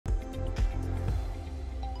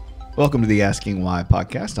Welcome to the Asking Why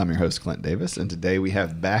podcast. I'm your host, Clint Davis, and today we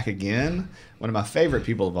have back again one of my favorite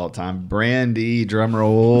people of all time, Brandy,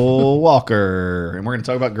 drumroll Walker. And we're going to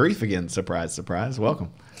talk about grief again. Surprise, surprise.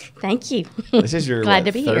 Welcome. Thank you. This is your Glad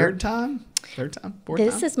to be third here. time? Third time? Fourth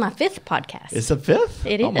This time? is my fifth podcast. It's a fifth?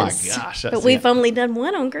 It is. Oh my gosh. But we've only done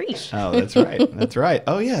one on grief. Oh, that's right. That's right.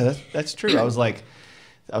 Oh, yeah, that's true.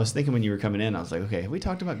 I was thinking when you were coming in, I was like, okay, have we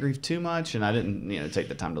talked about grief too much? And I didn't, take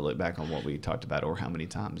the time to look back on what we talked about or how many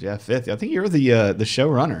times. Yeah, fifth. I think you're the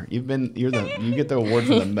showrunner. You get the award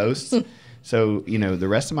for the most. So, the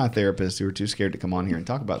rest of my therapists who are too scared to come on here and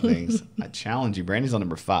talk about things, I challenge you. Brandy's on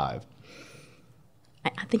number 5.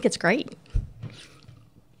 I think it's great.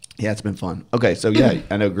 Yeah, it's been fun. Okay, so yeah,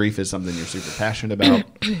 I know grief is something you're super passionate about.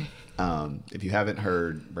 If you haven't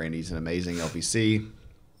heard, Brandy's an amazing LPC.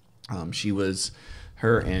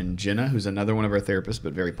 Her and Jenna, who's another one of our therapists,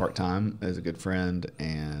 but very part-time, is a good friend.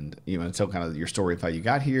 And you want to tell kind of your story of how you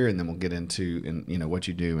got here, and then we'll get into what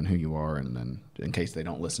you do and who you are, and then in case they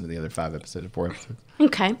don't listen to the other 5 episodes or 4 episodes.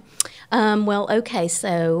 Okay.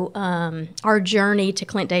 So our journey to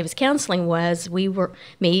Clint Davis Counseling was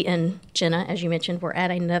me and Jenna, as you mentioned, were at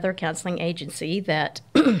another counseling agency that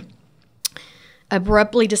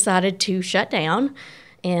abruptly decided to shut down.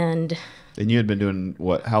 And you had been doing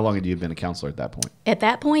what? How long had you been a counselor at that point? At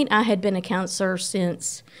that point, I had been a counselor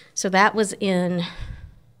so that was in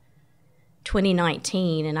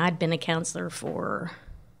 2019, and I'd been a counselor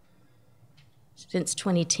since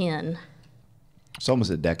 2010. It's almost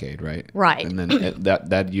a decade, right? Right. And then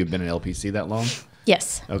that you've been an LPC that long?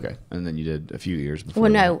 Yes. Okay. And then you did a few years before.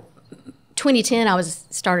 Well, no. 2010, I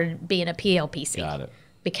started being a PLPC. Got it.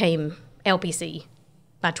 Became LPC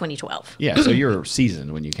by 2012. Yeah, so you're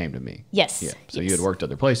seasoned when you came to me. Yes. Yeah. So yes. you had worked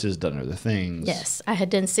other places, done other things. Yes. I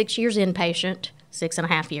had done 6 years inpatient,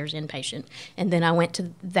 6.5 years inpatient. And then I went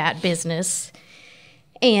to that business,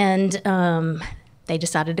 and they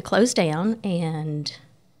decided to close down, and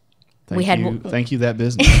Thank you, that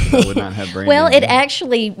business. I would not have Brandy. Well, it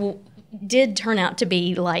actually did turn out to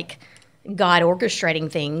be like God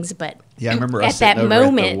orchestrating things, but yeah, I remember at us sitting that over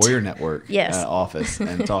moment, at the Warrior Network yes. Office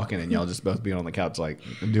and talking, and y'all just both being on the couch, like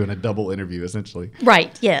doing a double interview, essentially.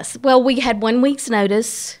 Right. Yes. Well, we had 1 week's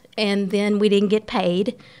notice, and then we didn't get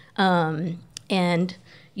paid. And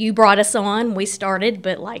you brought us on. We started,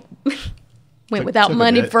 but went without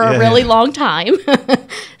money for a really long time.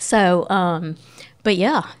 So, but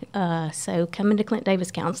yeah. So coming to Clint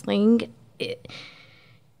Davis Counseling,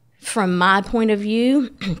 from my point of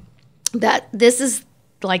view, that this is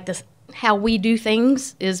like this. How we do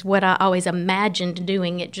things is what I always imagined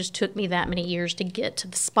doing. It just took me that many years to get to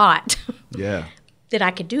the spot Yeah. that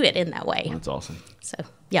I could do it in that way. That's awesome. So,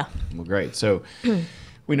 yeah. Well, great. So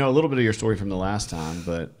we know a little bit of your story from the last time,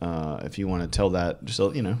 but if you want to tell that, just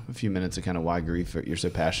a few minutes of kind of why grief, you're so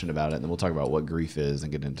passionate about it, and then we'll talk about what grief is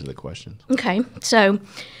and get into the questions. Okay. So,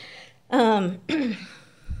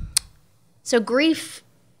 so grief,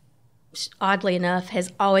 oddly enough,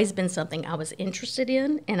 has always been something I was interested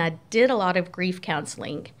in, and I did a lot of grief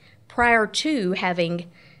counseling prior to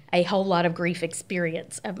having a whole lot of grief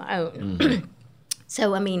experience of my own. Mm-hmm.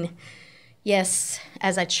 So, I mean, yes,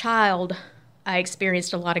 as a child, I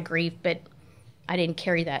experienced a lot of grief, but I didn't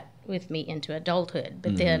carry that with me into adulthood.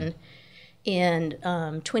 But then in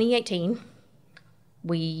 2018,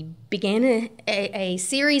 we began a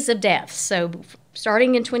series of deaths. So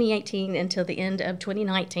starting in 2018 until the end of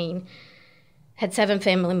 2019, had 7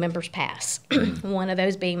 family members pass. One of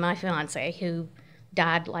those being my fiance, who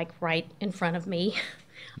died right in front of me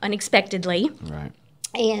unexpectedly. Right.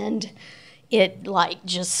 And it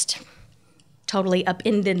just totally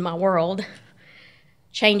upended my world,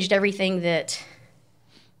 changed everything that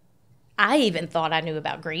I even thought I knew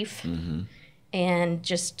about grief. Mm-hmm.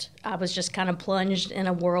 And I was just kind of plunged in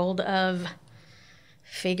a world of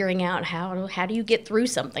figuring out how do you get through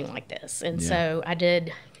something like this. And so I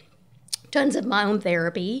did tons of my own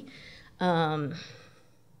therapy. I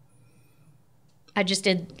just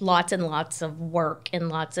did lots and lots of work and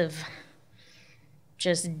lots of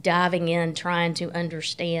just diving in, trying to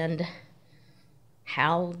understand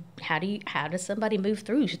how does somebody move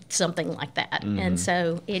through something like that. Mm-hmm. And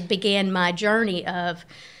so it began my journey of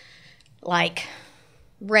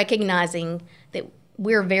recognizing that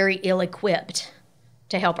we're very ill-equipped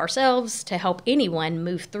to help ourselves, to help anyone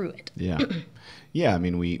move through it. Yeah. Yeah, I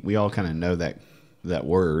mean, we all kind of know that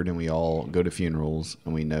word, and we all go to funerals,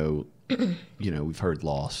 and we know, we've heard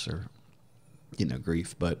loss or,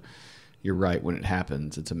 grief, but you're right. When it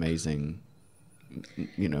happens, it's amazing,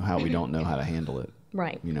 how we don't know how to handle it.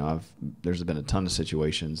 Right. There's been a ton of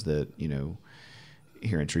situations that,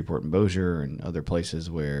 here in Shreveport and Bossier and other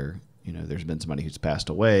places where, there's been somebody who's passed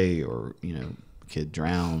away, or, kid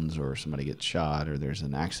drowns, or somebody gets shot, or there's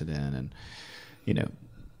an accident, and,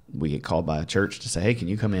 we get called by a church to say, hey, can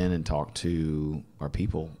you come in and talk to our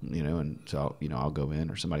people, and so, I'll go in,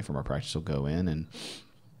 or somebody from our practice will go in, and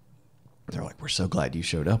they're like, we're so glad you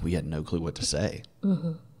showed up. We had no clue what to say.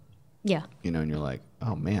 Mm-hmm. Yeah. And you're like,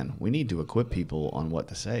 oh man, we need to equip people on what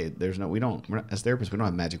to say. We're not, as therapists, we don't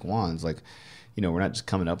have magic wands. Like, we're not just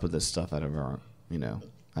coming up with this stuff out of our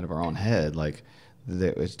own head. Like,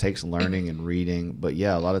 it takes learning and reading, but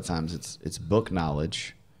yeah, a lot of times it's book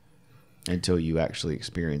knowledge until you actually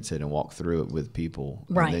experience it and walk through it with people.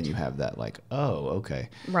 Right. And then you have that like, oh, okay.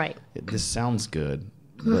 Right. This sounds good,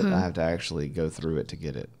 but I have to actually go through it to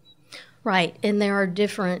get it. Right. And there are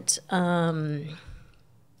different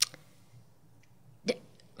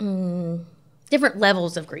different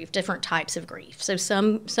levels of grief, different types of grief. So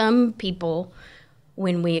some people,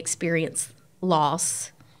 when we experience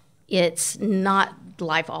loss, it's not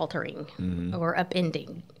life-altering or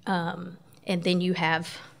upending. And then you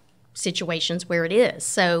have situations where it is.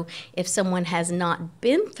 So if someone has not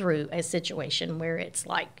been through a situation where it's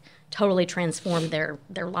like totally transformed their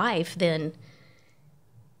life, then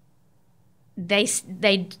they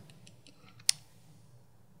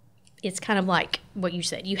it's kind of like what you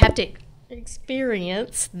said. You have to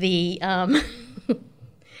experience the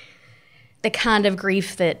the kind of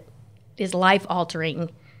grief that is life-altering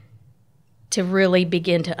to really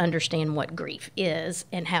begin to understand what grief is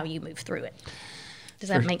and how you move through it. Does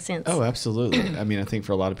that make sense? Oh, absolutely. I mean, I think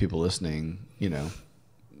for a lot of people listening,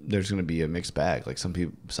 there's going to be a mixed bag. Like some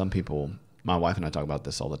people, my wife and I talk about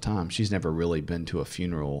this all the time. She's never really been to a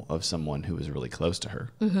funeral of someone who was really close to her.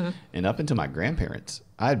 Mm-hmm. And up until my grandparents,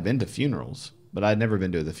 I had been to funerals, but I'd never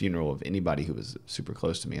been to the funeral of anybody who was super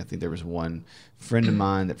close to me. I think there was one friend of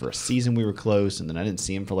mine that for a season we were close, and then I didn't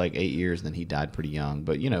see him for like 8 years, and then he died pretty young.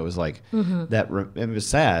 But, it was like it was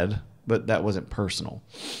sad, but that wasn't personal.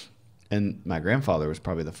 And my grandfather was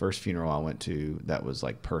probably the first funeral I went to that was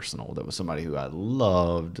like personal. That was somebody who I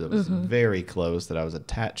loved, that was very close, that I was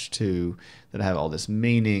attached to, that I have all this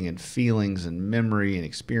meaning and feelings and memory and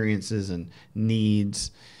experiences and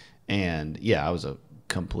needs. And yeah, I was a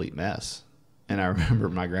complete mess. And I remember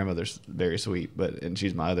my grandmother's very sweet, and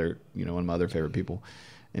she's my other, one of my other favorite people,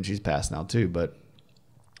 and she's passed now too. But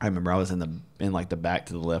I remember I was in like the back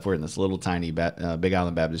to the left. We're in this little tiny Big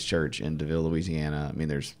Island Baptist Church in DeVille, Louisiana. I mean,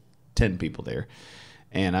 there's 10 people there,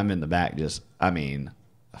 and I'm in the back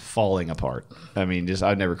falling apart. I mean,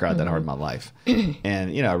 I've never cried that hard in my life.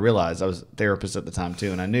 And, I realized I was a therapist at the time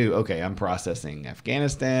too, and I knew, okay, I'm processing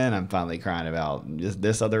Afghanistan. I'm finally crying about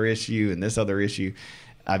this other issue and this other issue.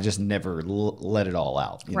 I've just never let it all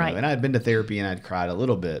out. You know? And I had been to therapy and I'd cried a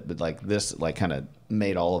little bit, but like this, like kind of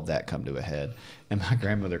made all of that come to a head. And my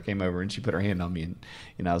grandmother came over and she put her hand on me,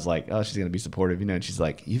 and I was like, oh, she's going to be supportive, and she's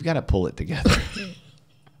like, you've got to pull it together.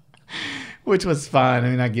 Which was fine. I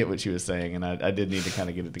mean, I get what she was saying, and I did need to kind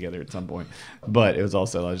of get it together at some point. But it was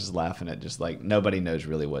also, I was just laughing at just like nobody knows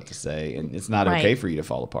really what to say, and it's not okay for you to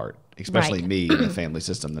fall apart, especially me in the family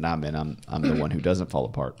system that I'm in. I'm the one who doesn't fall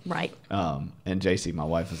apart. Right. And JC, my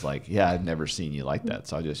wife, was like, yeah, I've never seen you like that.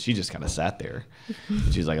 So she just kind of sat there.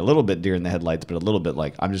 And she's like a little bit deer in the headlights, but a little bit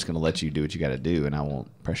like, I'm just going to let you do what you got to do, and I won't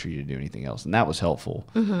pressure you to do anything else. And that was helpful.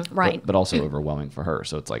 Mm-hmm. Right. But also overwhelming for her.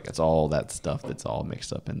 So it's like, it's all that stuff that's all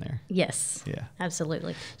mixed up in there. Yes. Yeah.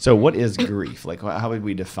 Absolutely. So what is grief? Like, how would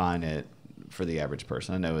we define it for the average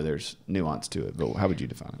person? I know there's nuance to it, but how would you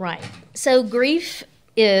define it? Right. So grief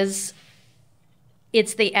it's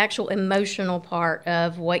the actual emotional part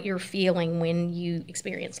of what you're feeling when you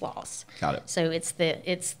experience loss. Got it. So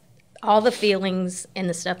it's all the feelings and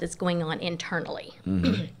the stuff that's going on internally.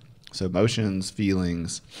 Mm-hmm. So emotions,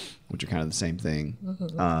 feelings, which are kind of the same thing.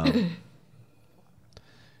 Mm-hmm.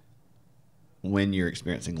 When you're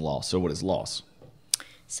experiencing loss. So what is loss?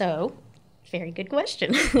 So, very good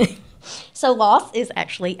question. So loss is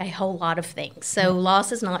actually a whole lot of things. So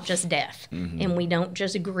loss is not just death, and we don't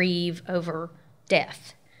just grieve over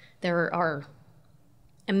death. There are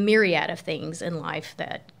a myriad of things in life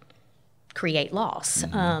that create loss.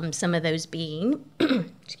 Some of those being,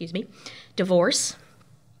 divorce,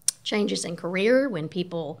 changes in career, when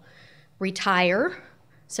people retire.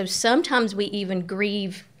 So sometimes we even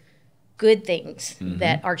grieve good things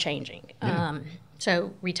that are changing. Yeah.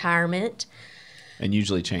 So retirement. And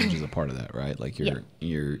usually change is a part of that, right? Like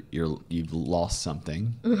you've lost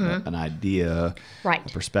something, an idea, right, a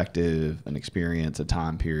perspective, an experience, a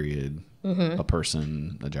time period, a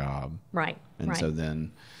person, a job. Right. And so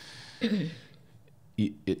then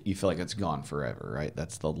you feel like it's gone forever, right?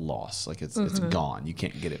 That's the loss. Like it's gone. You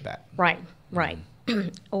can't get it back. Right.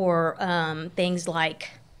 Or things like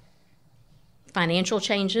financial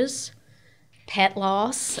changes, pet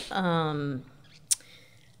loss,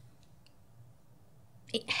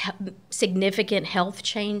 significant health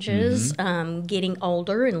changes, getting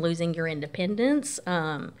older and losing your independence,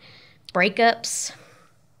 breakups.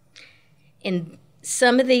 And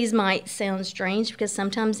some of these might sound strange because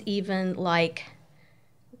sometimes even like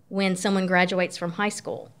when someone graduates from high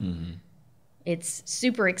school, it's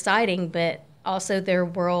super exciting, but also their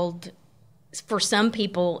world, for some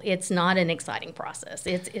people, it's not an exciting process.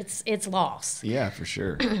 It's loss. Yeah, for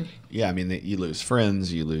sure. Yeah, I mean, you lose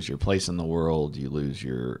friends, you lose your place in the world, you lose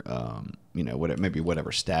your, maybe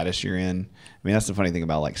whatever status you're in. I mean, that's the funny thing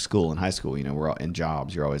about like school and high school. We're all in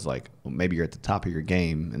jobs. You're always like, well, maybe you're at the top of your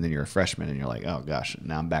game, and then you're a freshman, and you're like, oh gosh,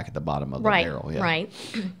 now I'm back at the bottom of the barrel. Yeah. Right.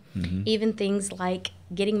 Even things like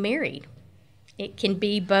getting married, it can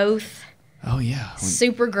be both. Oh yeah,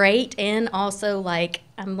 super great, and also like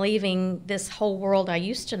I'm leaving this whole world I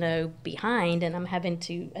used to know behind, and I'm having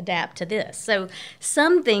to adapt to this. So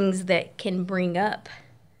some things that can bring up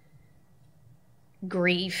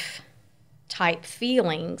grief type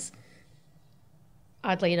feelings,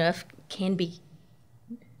 oddly enough, can be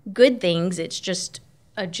good things. It's just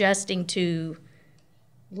adjusting to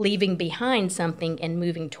leaving behind something and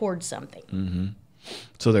moving towards something.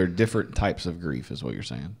 So there are different types of grief, is what you're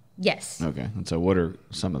saying. Yes. Okay. And so what are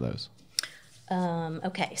some of those?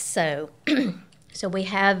 Okay, so we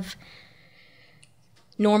have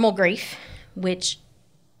normal grief, which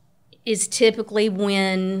is typically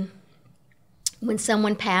when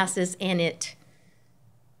someone passes and it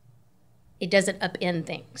doesn't upend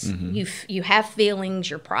things. You have feelings,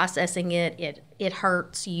 you're processing it, it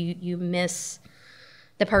hurts, you miss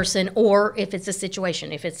the person, or if it's a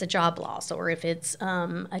situation, if it's a job loss, or if it's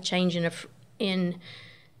a change in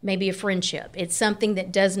maybe a friendship. It's something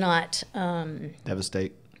that does not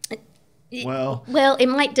Devastate. Well, it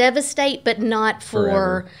might devastate, but not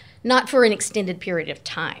for an extended period of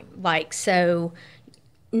time. Like, so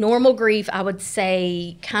normal grief, I would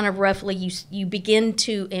say kind of roughly you begin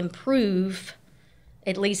to improve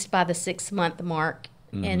at least by the 6-month mark,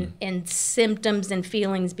 and symptoms and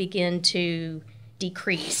feelings begin to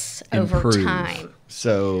decrease over time.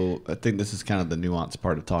 So I think this is kind of the nuanced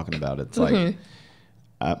part of talking about it. It's like,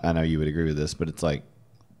 I know you would agree with this, but it's like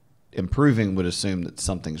improving would assume that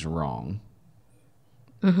something's wrong.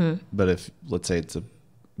 But if, let's say it's a,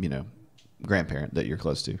 grandparent that you're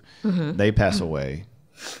close to, they pass away,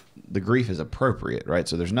 the grief is appropriate, right?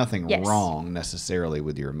 So there's nothing wrong necessarily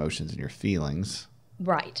with your emotions and your feelings.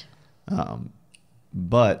 Right.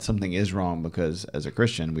 But something is wrong because as a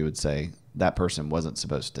Christian, we would say that person wasn't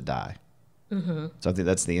supposed to die. So I think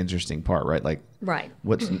that's the interesting part, right? Like,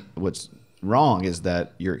 what's wrong is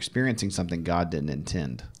that you're experiencing something God didn't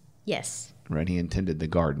intend. Yes. Right? He intended the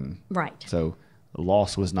garden. Right. So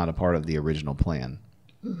loss was not a part of the original plan.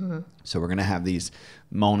 So we're going to have these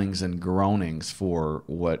moanings and groanings for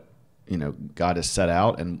what, God has set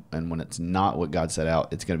out. And when it's not what God set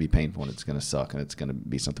out, it's going to be painful and it's going to suck and it's going to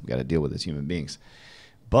be something we've got to deal with as human beings.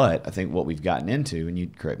 But I think what we've gotten into, and you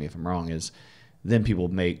correct me if I'm wrong, is then people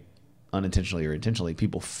make unintentionally or intentionally,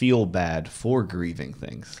 people feel bad for grieving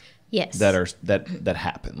things. Yes. That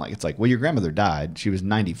happen. Like, it's like, well, your grandmother died. She was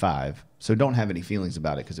 95. So don't have any feelings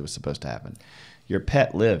about it because it was supposed to happen. Your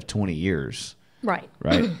pet lived 20 years. Right.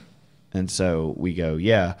 And so we go,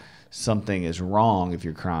 yeah, something is wrong if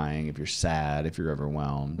you're crying, if you're sad, if you're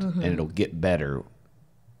overwhelmed, and it'll get better.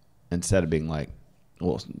 Instead of being like,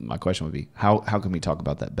 well, my question would be, how can we talk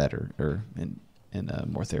about that better or in a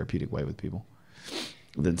more therapeutic way with people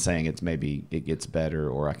than saying maybe it gets better,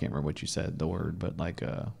 or I can't remember what you said, the word, but like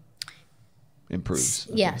improves.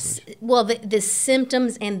 Yes. Well, the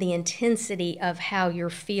symptoms and the intensity of how you're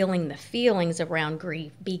feeling the feelings around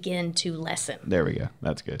grief begin to lessen. There we go.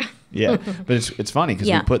 That's good. Yeah. But it's funny because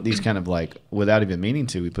we put these kind of like, without even meaning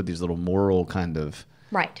to, we put these little moral kind of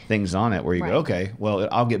things on it where you go, okay, well,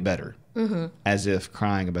 I'll get better. As if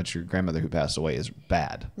crying about your grandmother who passed away is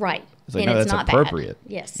bad. Right. It's like, and no, it's that's not appropriate.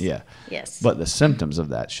 Bad. Yes. Yeah. Yes. But the symptoms of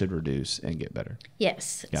that should reduce and get better.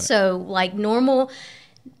 Yes. So like normal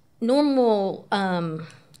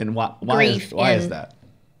and why grief is that?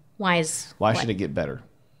 Why what? should it get better?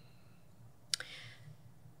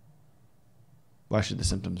 Why should the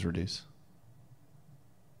symptoms reduce?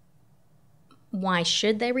 Why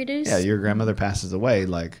should they reduce? Yeah, your grandmother passes away.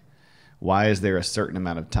 Like, why is there a certain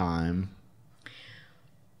amount of time?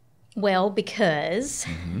 Well, because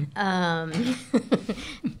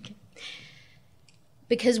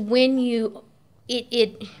because when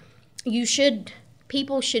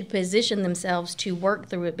people should position themselves to work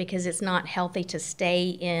through it, because it's not healthy to stay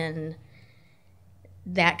in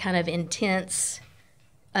that kind of intense,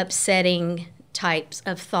 upsetting types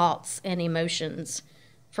of thoughts and emotions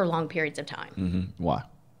for long periods of time. Mm-hmm. Why?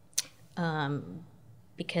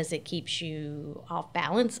 Because it keeps you off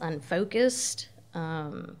balance, unfocused,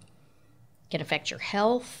 can affect your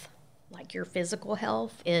health, like your physical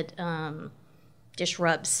health. It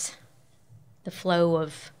disrupts the flow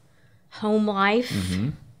of home life,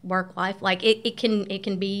 work life. Like it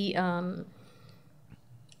can be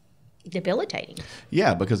debilitating.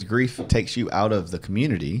 Yeah, because grief takes you out of the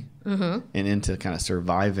community and into kind of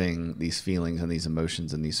surviving these feelings and these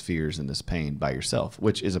emotions and these fears and this pain by yourself,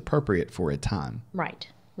 which is appropriate for a time. Right.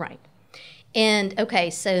 And okay,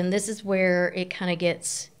 so this is where it kind of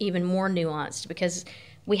gets even more nuanced, because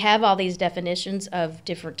we have all these definitions of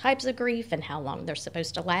different types of grief and how long they're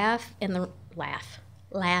supposed to last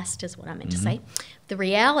is what I meant to say. The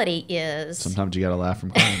reality is, sometimes you got to laugh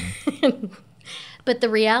from crying. But the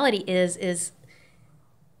reality is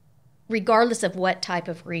regardless of what type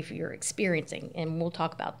of grief you're experiencing, and we'll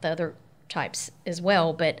talk about the other types as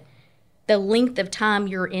well, but the length of time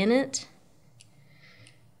you're in it,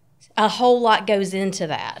 a whole lot goes into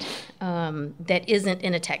that that isn't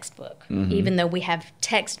in a textbook, even though we have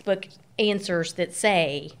textbook answers that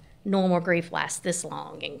say normal grief lasts this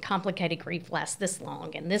long and complicated grief lasts this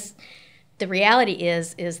long. And the reality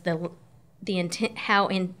is the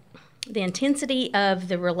intensity of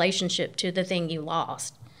the relationship to the thing you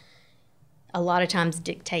lost a lot of times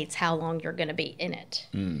dictates how long you're going to be in it.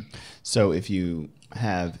 So if you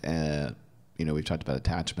have, we've talked about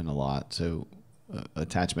attachment a lot. So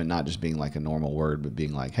attachment not just being like a normal word, but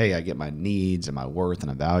being like, hey, I get my needs and my worth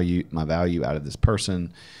and my value out of this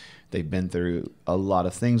person. They've been through a lot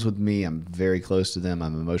of things with me. I'm very close to them.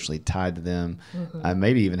 I'm emotionally tied to them. I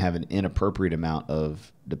maybe even have an inappropriate amount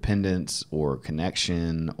of dependence or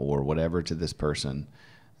connection or whatever to this person.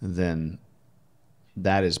 Then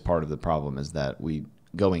that is part of the problem, is that we,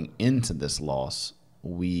 going into this loss,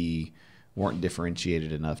 we weren't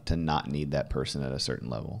differentiated enough to not need that person at a certain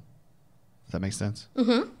level. Does that make sense?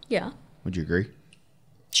 Yeah. Would you agree?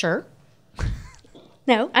 Sure.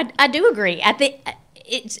 No, I do agree. I think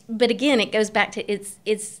but again, it goes back to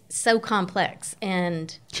it's so complex,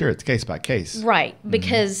 and sure, it's case by case, right?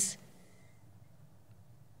 Because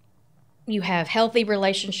you have healthy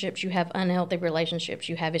relationships, you have unhealthy relationships,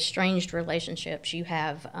 you have estranged relationships, you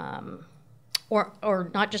have or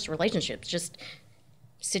not just relationships, just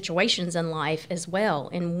situations in life as well.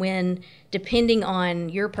 And when, depending on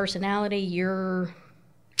your personality, your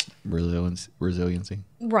resiliency,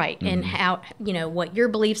 right, and how, what your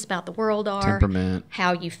beliefs about the world are, temperament,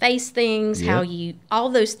 how you face things, all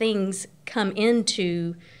those things come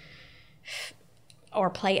into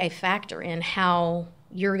or play a factor in how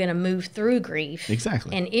you're going to move through grief.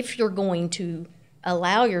 Exactly. And if you're going to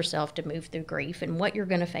allow yourself to move through grief, and what you're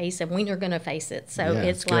going to face and when you're going to face it. So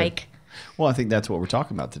it's like, well, I think that's what we're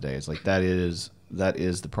talking about today. It's like that is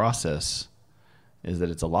the process, is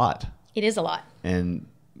that it's a lot. It is a lot. And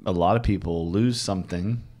a lot of people lose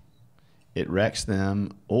something, it wrecks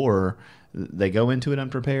them, or they go into it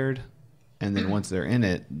unprepared, and then once they're in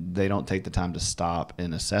it, they don't take the time to stop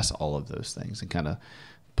and assess all of those things and kind of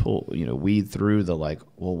weed through the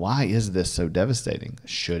well, why is this so devastating?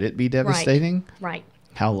 Should it be devastating? Right.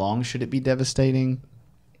 How long should it be devastating?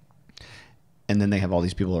 And then they have all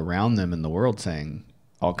these people around them in the world saying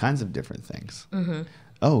all kinds of different things.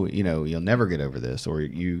 Oh, you'll never get over this, or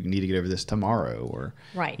you need to get over this tomorrow, or,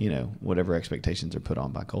 whatever expectations are put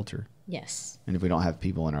on by culture. Yes. And if we don't have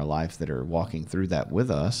people in our life that are walking through that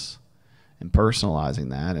with us and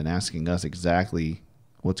personalizing that and asking us exactly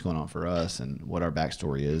what's going on for us and what our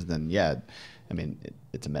backstory is, then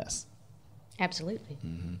it's a mess. Absolutely.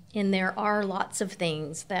 And there are lots of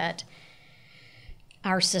things that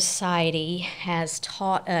our society has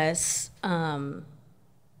taught us,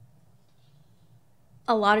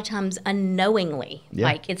 a lot of times unknowingly.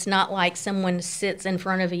 Like, it's not like someone sits in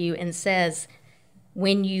front of you and says,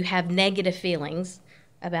 when you have negative feelings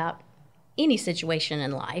about any situation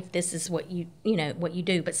in life, this is what you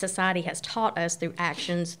do. But society has taught us through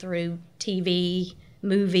actions, through TV,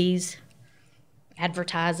 movies,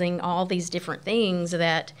 advertising, all these different things,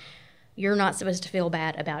 that you're not supposed to feel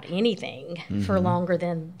bad about anything for longer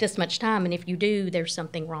than this much time. And if you do, there's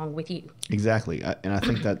something wrong with you. Exactly. And I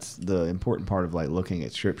think that's the important part of looking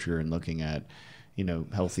at scripture and looking at,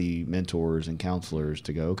 healthy mentors and counselors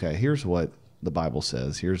to go, okay, here's what the Bible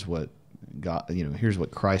says. Here's what God, here's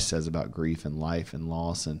what Christ says about grief and life and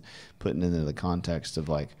loss, and putting it into the context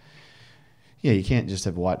of you can't just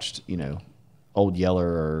have watched, Old Yeller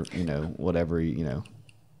or, whatever,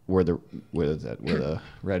 where the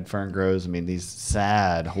red fern grows. I mean, these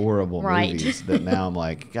sad, horrible Right. movies that now I'm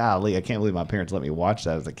like, golly, I can't believe my parents let me watch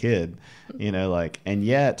that as a kid. And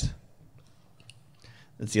yet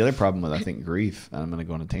it's the other problem with, I think, grief. I'm going to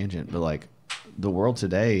go on a tangent, but like the world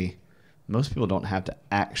today, most people don't have to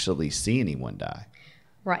actually see anyone die.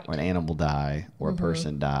 Right. Or an animal die or a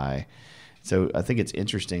person die. So I think it's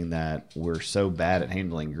interesting that we're so bad at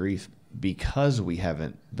handling grief because we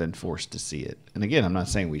haven't been forced to see it. And again, I'm not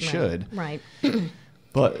saying we should. Right.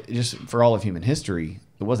 But just for all of human history,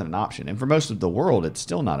 it wasn't an option. And for most of the world, it's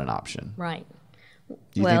still not an option. Right.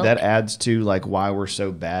 Do you think that adds to like why we're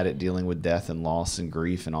so bad at dealing with death and loss and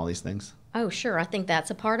grief and all these things? Oh, sure. I think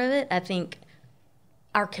that's a part of it. I think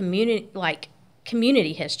our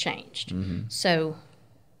community has changed. So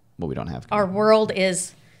Well, we don't have our world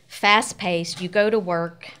is fast-paced. You go to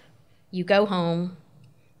work, you go home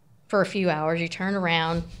for a few hours, you turn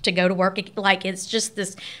around to go to work. Like, it's just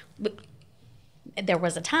this. There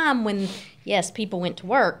was a time when, yes, people went to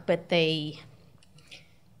work, but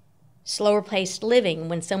slower-paced living.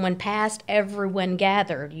 When someone passed, everyone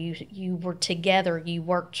gathered. You were together. You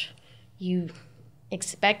worked. You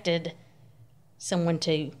expected someone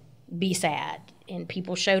to be sad, and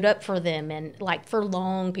people showed up for them, and like for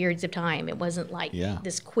long periods of time. It wasn't like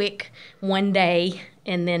this quick one day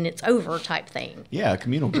and then it's over type thing. Yeah,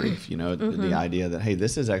 communal grief, the idea that, hey,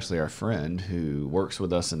 this is actually our friend who works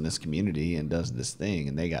with us in this community and does this thing,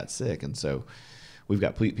 and they got sick, and so we've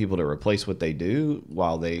got people to replace what they do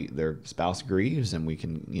while their spouse grieves, and we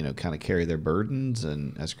can kind of carry their burdens,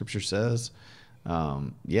 and as Scripture says,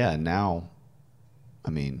 now, I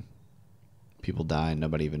mean, people die and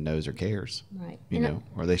nobody even knows or cares. Right.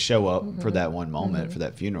 Or they show up for that one moment for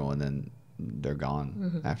that funeral, and then they're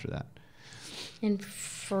gone after that. And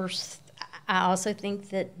I also think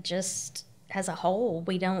that just as a whole,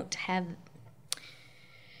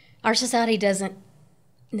 our society doesn't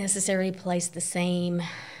necessarily place the same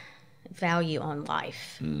value on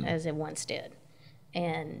life as it once did.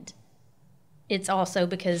 And it's also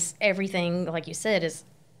because everything, like you said, is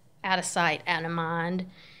out of sight, out of mind.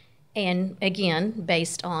 And again,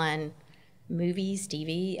 based on movies,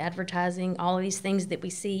 TV, advertising, all of these things that we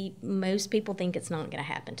see, most people think it's not going to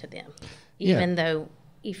happen to them. Even though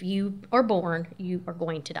if you are born, you are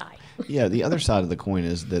going to die. Yeah, the other side of the coin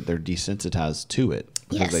is that they're desensitized to it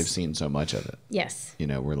because they've seen so much of it. Yes.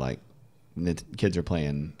 We're like, the kids are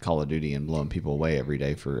playing Call of Duty and blowing people away every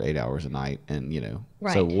day for 8 hours a night. And,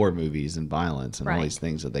 so war movies and violence and all these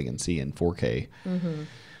things that they can see in 4K.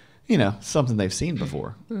 Something they've seen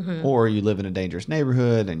before. Or you live in a dangerous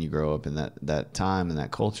neighborhood and you grow up in that time and that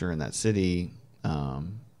culture and that city,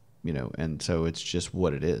 and so it's just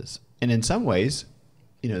what it is. And in some ways,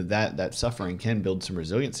 that suffering can build some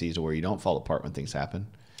resiliency to where you don't fall apart when things happen.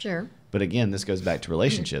 Sure. But again, this goes back to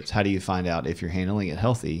relationships. How do you find out if you're handling it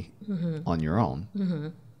healthy on your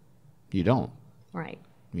own? You don't. Right.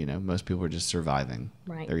 Most people are just surviving.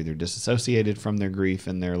 Right. They're either disassociated from their grief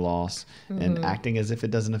and their loss and acting as if it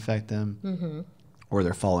doesn't affect them, or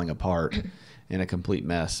they're falling apart in a complete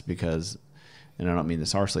mess because, and I don't mean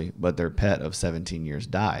this harshly, but their pet of 17 years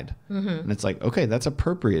died. And it's like, okay, that's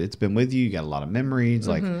appropriate. It's been with you. You got a lot of memories.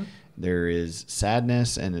 Like, there is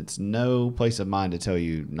sadness, and it's no place of mind to tell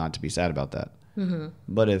you not to be sad about that.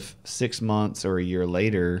 But if 6 months or a year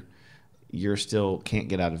later, you're still can't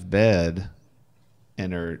get out of bed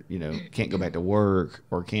and are, can't go back to work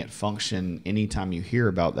or can't function anytime you hear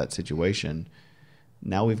about that situation,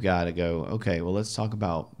 now we've got to go, okay, well, let's talk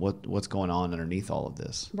about what's going on underneath all of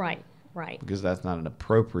this. Right. Right. Because that's not an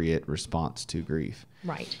appropriate response to grief.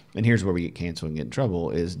 Right. And here's where we get canceled and get in trouble,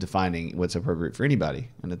 is defining what's appropriate for anybody.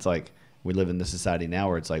 And it's like, we live in this society now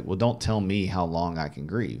where it's like, well, don't tell me how long I can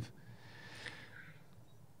grieve.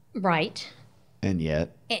 Right. And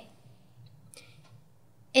yet.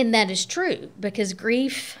 And that is true, because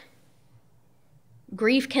grief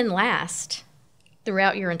can last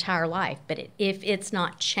throughout your entire life. But if it's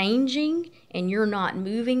not changing and you're not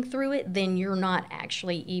moving through it, then you're not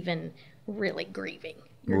actually even really grieving.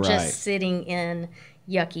 You're just sitting in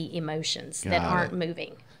yucky emotions that aren't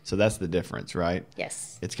moving. So that's the difference, right?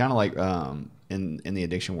 Yes. It's kind of like in the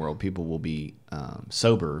addiction world, people will be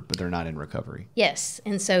sober, but they're not in recovery. Yes.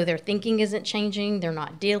 And so their thinking isn't changing. They're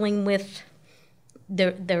not dealing with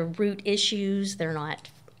the root issues. They're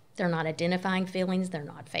not identifying feelings. They're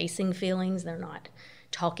not facing feelings. They're not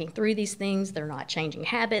talking through these things. They're not changing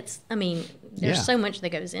habits. I mean, there's so much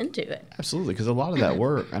that goes into it. Absolutely, because a lot of that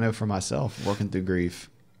work, I know for myself, working through grief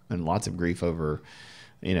and lots of grief over,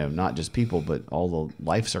 not just people, but all the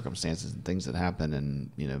life circumstances and things that happen,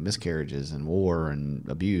 and, miscarriages and war and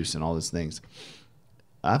abuse and all those things.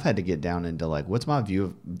 I've had to get down into like, what's my view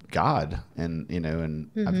of God? And, you know,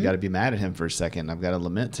 and I've got to be mad at him for a second. I've got to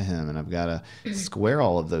lament to him, and I've got to square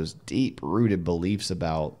all of those deep rooted beliefs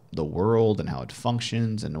about the world and how it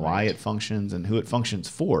functions and why it functions and who it functions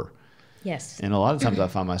for. Yes. And a lot of times I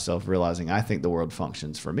find myself realizing I think the world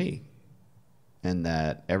functions for me, and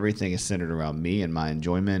that everything is centered around me and my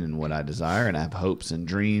enjoyment and what I desire. And I have hopes and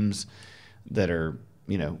dreams that are,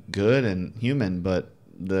 you know, good and human, but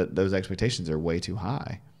those expectations are way too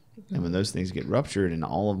high. And when those things get ruptured, and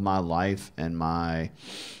all of my life and my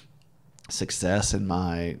success and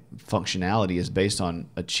my functionality is based on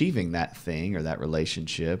achieving that thing or that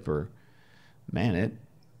relationship, or man,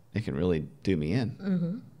 it can really do me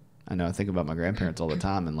in. I know I think about my grandparents all the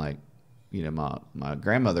time, and like, you know, my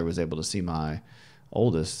grandmother was able to see my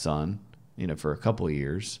oldest son, you know, for a couple of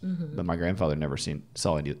years, but my grandfather never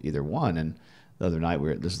saw either one. And the other night,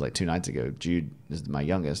 this was like 2 nights ago, Jude is my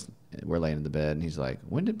youngest. We're laying in the bed, and he's like,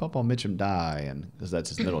 "When did Papa Mitchum die?" And because that's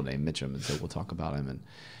his middle name, Mitchum, and so we'll talk about him. And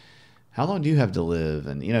how long do you have to live?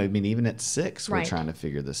 And, you know, I mean, even at 6, we're trying to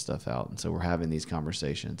figure this stuff out. And so we're having these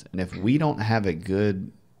conversations. And if we don't have a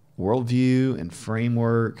good worldview and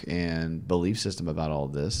framework and belief system about all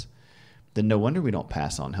of this, then no wonder we don't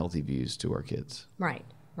pass on healthy views to our kids. Right.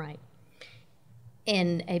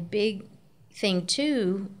 And a big thing,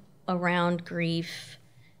 too, around grief,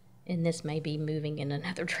 and this may be moving in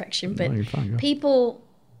another direction, but you're fine, people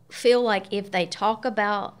feel like if they talk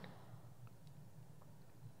about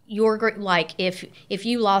your grief, like if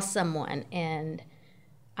you lost someone and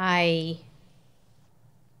I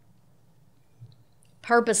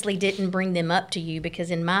purposely didn't bring them up to you,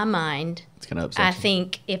 because in my mind, it's gonna upset I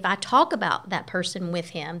think if I talk about that person with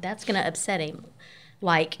him, that's going to upset him.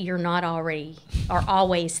 Like you're not already or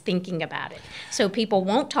always thinking about it. So people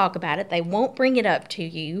won't talk about it. They won't bring it up to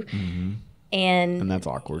you. And that's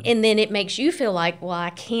awkward. And then it makes you feel like, well, I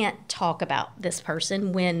can't talk about this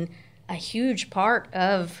person, when a huge part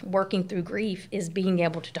of working through grief is being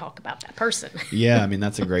able to talk about that person. Yeah, I mean,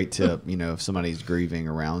 that's a great tip. You know, if somebody's grieving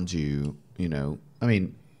around you, you know, I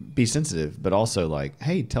mean, be sensitive, but also like,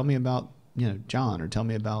 hey, tell me about, you know, John, or tell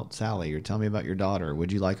me about Sally, or tell me about your daughter. What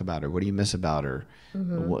do you like about her? What do you miss about her?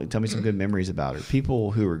 Tell me some good memories about her.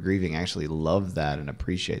 People who are grieving actually love that and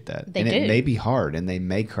appreciate that. They do. It may be hard, and they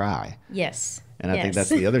may cry. Yes. And I think that's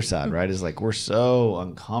the other side, right? Is like, we're so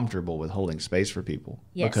uncomfortable with holding space for people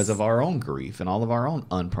because of our own grief and all of our own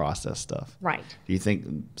unprocessed stuff. Right. Do you think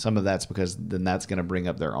some of that's because then that's going to bring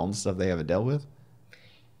up their own stuff they haven't dealt with?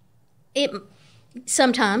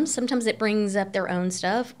 Sometimes it brings up their own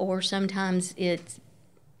stuff, or sometimes it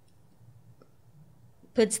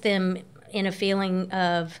puts them in a feeling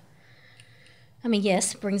of, I mean,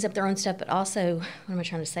 yes, brings up their own stuff, but also, what am I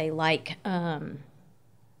trying to say? Like,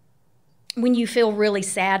 when you feel really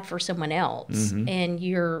sad for someone else, and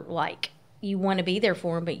you're like, you want to be there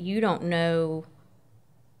for them, but you don't know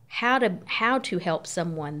how to help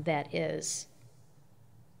someone that is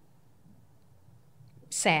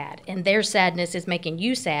sad, and their sadness is making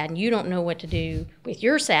you sad, and you don't know what to do with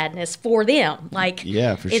your sadness for them. Like,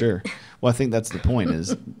 yeah, for sure. Well, I think that's the point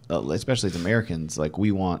is, especially as Americans, like,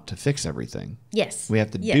 we want to fix everything. Yes. We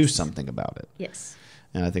have to do something about it. Yes.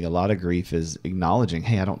 And I think a lot of grief is acknowledging,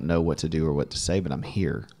 hey, I don't know what to do or what to say, but I'm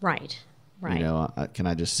here. Right. You know, can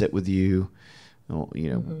I just sit with you? You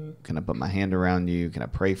know, can I put my hand around you? Can I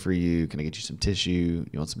pray for you? Can I get you some tissue?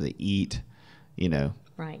 You want something to eat? You know.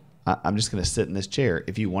 Right. I'm just going to sit in this chair.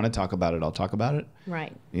 If you want to talk about it, I'll talk about it.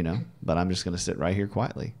 Right. You know, but I'm just going to sit right here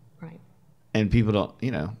quietly. Right. And people don't,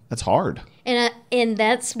 you know, that's hard. And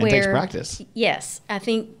that's where. It takes practice. Yes. I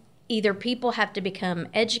think either people have to become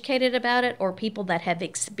educated about it, or people that have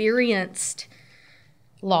experienced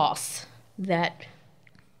loss that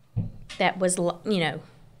was, you know,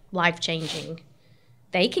 life-changing.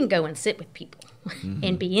 They can go and sit with people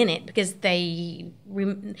and be in it, because they've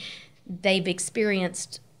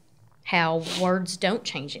experienced how words don't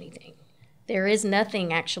change anything. There is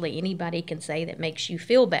nothing actually anybody can say that makes you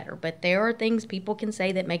feel better, but there are things people can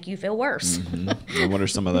say that make you feel worse. And what are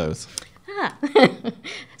some of those?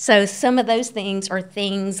 So some of those things are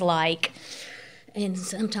things like, and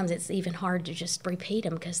sometimes it's even hard to just repeat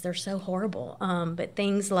them because they're so horrible, but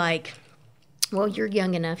things like, well, you're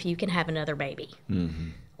young enough, you can have another baby.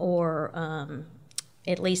 Or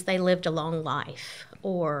at least they lived a long life.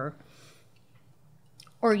 Or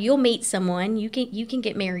you'll meet someone, you can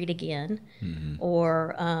get married again.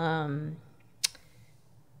 Or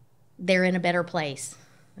they're in a better place.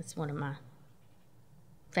 That's one of my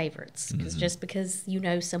favorites. Because just because you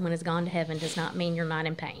know someone has gone to heaven does not mean you're not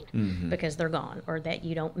in pain because they're gone, or that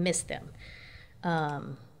you don't miss them.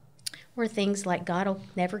 Or things like, God will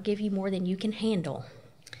never give you more than you can handle.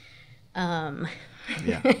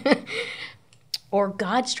 Yeah. or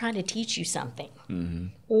God's trying to teach you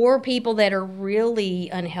something, or people that are really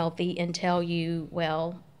unhealthy and tell you,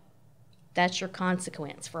 well, that's your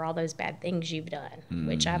consequence for all those bad things you've done,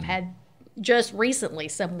 which I've had just recently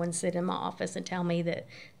someone sit in my office and tell me that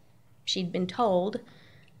she'd been told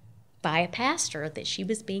by a pastor that she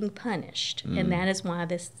was being punished, and that is why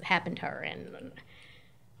this happened to her, and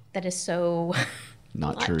that is so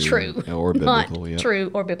not true or biblical. Not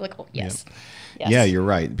true or biblical. Yes. Yep. Yes. Yeah, you're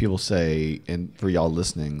right. People say, and for y'all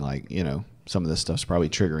listening, like, you know, some of this stuff's probably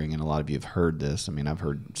triggering, and a lot of you have heard this. I mean, I've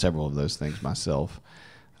heard several of those things myself.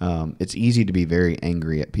 It's easy to be very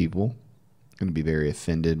angry at people and to be very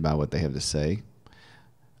offended by what they have to say.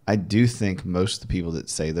 I do think most of the people that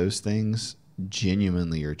say those things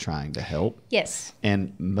genuinely are trying to help. Yes.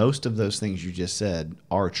 And most of those things you just said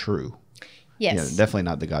are true. Yes. You know, definitely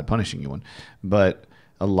not the God punishing you one. But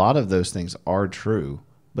a lot of those things are true,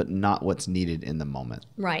 but not what's needed in the moment.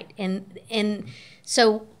 Right. And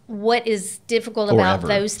so what is difficult Or about ever,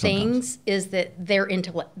 those sometimes. things is that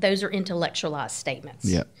those are intellectualized statements.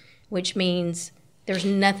 Yep. Which means there's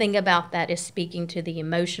nothing about that is speaking to the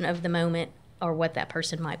emotion of the moment or what that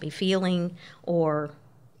person might be feeling or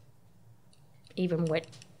even what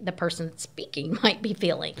the person speaking might be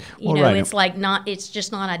feeling. You know, right. it's like it's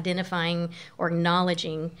just not identifying or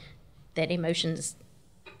acknowledging that emotions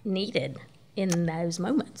needed in those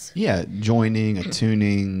moments. Yeah, joining,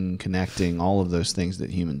 attuning, connecting, all of those things that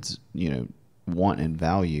humans, you know, want and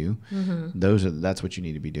value. That's what you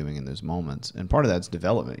need to be doing in those moments. And part of that's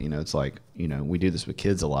development. You know, it's like, you know, we do this with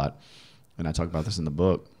kids a lot, and I talk about this in the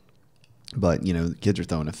book. But, you know, the kids are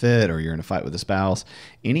throwing a fit or you're in a fight with a spouse.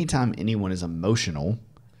 Anytime anyone is emotional,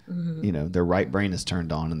 you know, their right brain is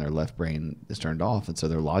turned on and their left brain is turned off. And so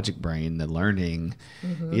their logic brain, the learning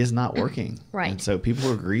is not working. Right. And so people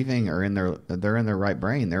who are grieving are they're in their right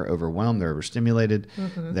brain. They're overwhelmed. They're overstimulated.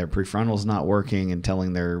 Their prefrontal's not working and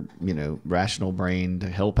telling their, you know, rational brain to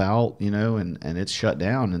help out, you know, and it's shut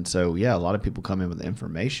down. And so, yeah, a lot of people come in with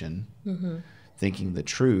information thinking the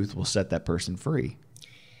truth will set that person free.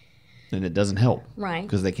 And it doesn't help. Right.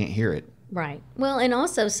 Because they can't hear it. Right. Well, and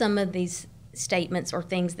also some of these statements or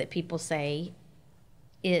things that people say,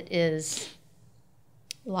 it is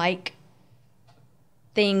like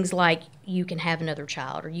things like you can have another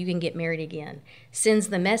child or you can get married again, sends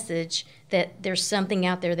the message that there's something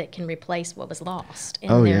out there that can replace what was lost,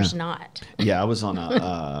 and there's not. Yeah, I was on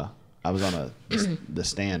the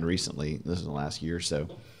stand recently. This was the last year or so,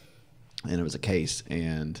 and it was a case,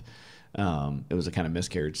 and it was a kind of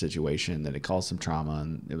miscarriage situation that had caused some trauma,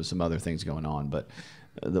 and there was some other things going on. But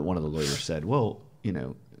one of the lawyers said, "Well, you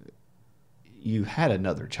know, you had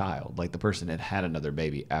another child. Like the person had another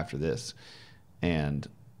baby after this." And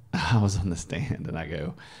I was on the stand, and I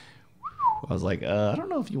was like, I don't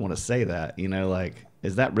know if you want to say that. You know, like,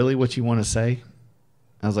 is that really what you want to say?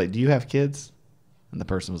 I was like, do you have kids? And the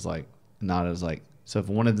person was like, nodded. I was like, so if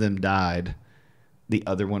one of them died, the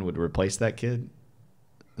other one would replace that kid?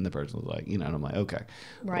 And the person was like, you know, and I'm like, okay,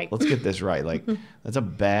 right. Let's get this right. Like, that's a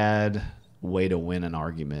bad way to win an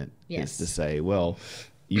argument. Yes. Is to say, well,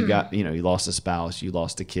 you got, you know, you lost a spouse, you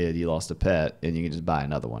lost a kid, you lost a pet, and you can just buy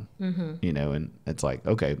another one. You know, and it's like,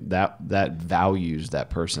 okay, that values that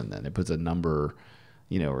person. Then it puts a number,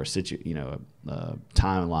 you know, or a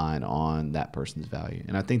timeline on that person's value.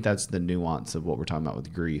 And I think that's the nuance of what we're talking about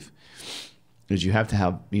with grief. Is you have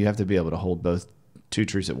to be able to hold both two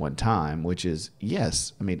truths at one time, which is,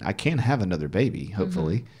 yes, I mean, I can have another baby,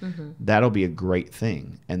 hopefully. That'll be a great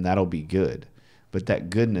thing, and that'll be good. But that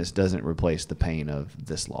goodness doesn't replace the pain of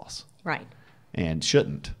this loss. Right. And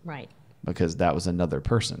shouldn't. Right. Because that was another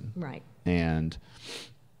person. Right. And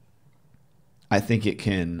I think it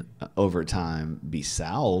can, over time, be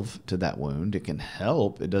salve to that wound. It can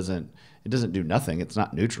help. It doesn't do nothing. It's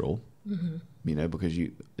not neutral. You know, because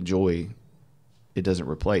joy, it doesn't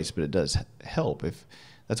replace, but it does help. If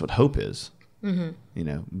that's what hope is. You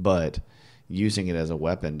know, but using it as a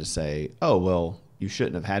weapon to say, oh, well, you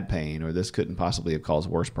shouldn't have had pain, or this couldn't possibly have caused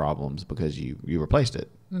worse problems because you replaced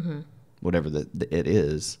it. Whatever it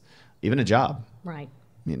is, even a job. Right.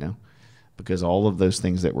 You know, because all of those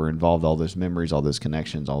things that were involved, all those memories, all those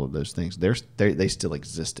connections, all of those things, they still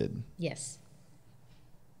existed. Yes.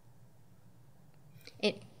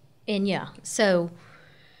 And yeah, so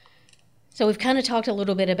we've kind of talked a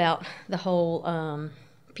little bit about the whole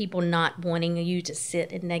people not wanting you to sit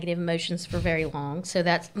in negative emotions for very long. So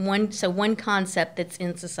that's one. So one concept that's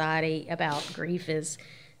in society about grief is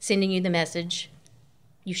sending you the message,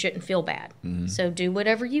 you shouldn't feel bad. Mm-hmm. So do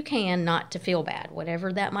whatever you can not to feel bad,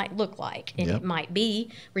 whatever that might look like. And Yep. it might be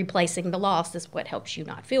replacing the loss is what helps you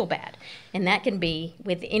not feel bad. And that can be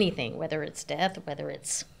with anything, whether it's death, whether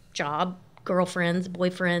it's job, girlfriends,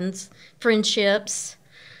 boyfriends, friendships.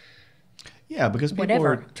 Yeah, because people Whatever.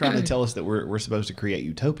 are trying to tell us that we're supposed to create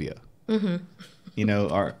utopia. Mm-hmm. You know,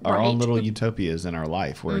 our Right. own little utopias in our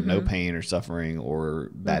life where no pain or suffering or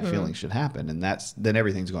bad feelings should happen. And then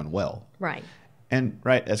everything's going well. Right. And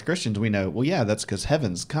right, as Christians, we know, well, yeah, that's because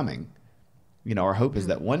heaven's coming. You know, our hope is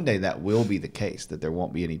that one day that will be the case, that there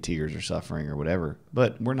won't be any tears or suffering or whatever.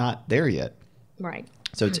 But we're not there yet. Right.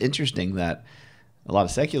 So it's interesting that a lot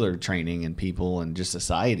of secular training and people and just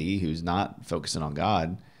society who's not focusing on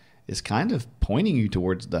God is kind of pointing you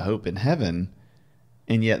towards the hope in heaven,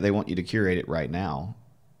 and yet they want you to curate it right now.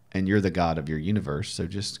 And you're the God of your universe, so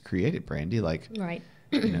just create it, Brandy. Like, Right.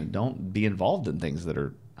 you know, don't be involved in things that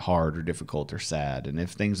are hard or difficult or sad. And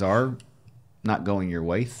if things are not going your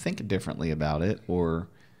way, think differently about it, or,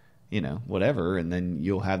 you know, whatever, and then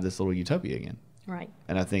you'll have this little utopia again. Right.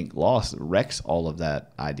 And I think loss wrecks all of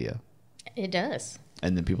that idea. It does.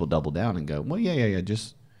 And then people double down and go, well, yeah.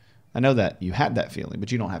 Just, I know that you had that feeling,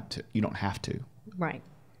 but you don't have to. You don't have to. Right.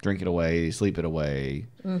 Drink it away, sleep it away,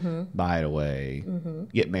 buy it away,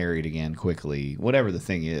 get married again quickly. Whatever the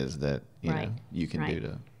thing is that you Right. know you can do Right.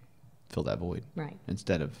 to fill that void. Right.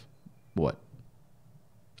 Instead of what?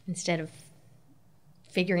 Instead of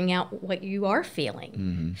figuring out what you are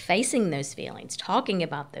feeling, facing those feelings, talking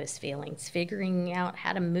about those feelings, figuring out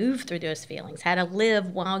how to move through those feelings, how to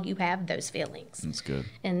live while you have those feelings. That's good.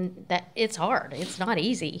 And that it's hard. It's not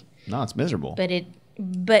easy, No, it's miserable.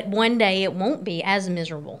 but one day it won't be as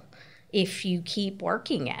miserable if you keep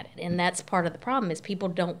working at it. And that's part of the problem is people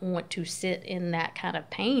don't want to sit in that kind of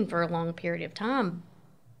pain for a long period of time.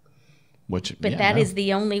 Which, But yeah, that no, is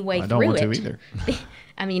the only way I through don't want it. to either.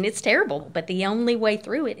 I mean, it's terrible, but the only way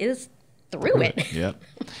through it is through it. Yep.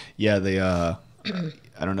 Yeah. They. I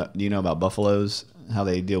don't know. Do you know about buffaloes? How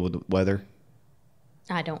they deal with the weather?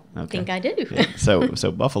 I don't Okay. think I do. Yeah.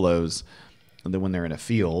 So buffaloes, then when they're in a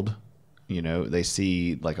field, you know, they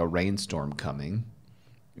see like a rainstorm coming.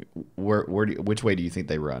 Which way do you think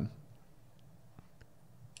they run?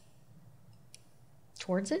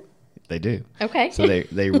 Towards it? They do. Okay. So they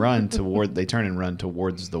turn and run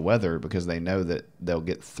towards the weather because they know that they'll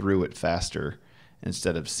get through it faster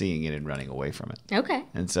instead of seeing it and running away from it. Okay.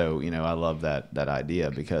 And so, you know, I love that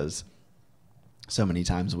idea because so many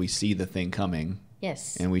times we see the thing coming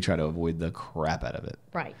Yes. and we try to avoid the crap out of it.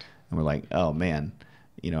 Right. And we're like, oh man,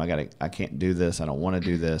 you know, I can't do this. I don't want to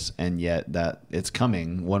do this. And yet that it's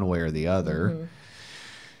coming one way or the other. Mm-hmm.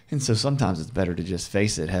 And so sometimes it's better to just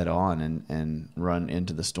face it head on and run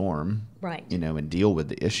into the storm, Right. you know, and deal with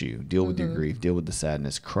the issue, deal with your Mm-hmm. grief, deal with the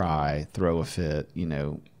sadness, cry, throw a fit, you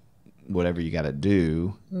know, whatever you got to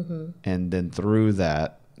do. Mm-hmm. And then through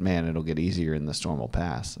that, man, it'll get easier and the storm will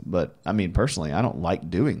pass. But I mean, personally, I don't like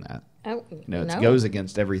doing that. Oh, You know, no. it goes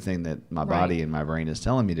against everything that my Right. body and my brain is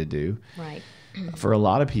telling me to do. Right. For a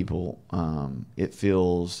lot of people, it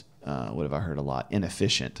feels, what have I heard a lot,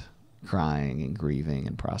 inefficient, crying and grieving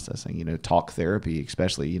and processing. You know, talk therapy,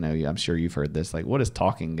 especially, you know, I'm sure you've heard this, like, what is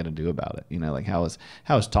talking going to do about it? You know, like, how is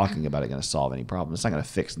talking about it going to solve any problem? It's not going to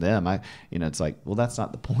fix them. It's like, well, that's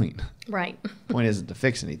not the point. Right. The point isn't to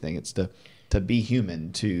fix anything. It's to be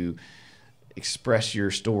human, to express your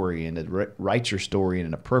story and to write your story in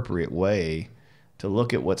an appropriate way, to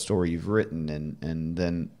look at what story you've written and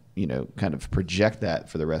then, you know, kind of project that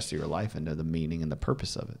for the rest of your life into the meaning and the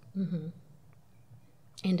purpose of it. Mm-hmm.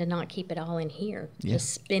 And to not keep it all in here, Yeah.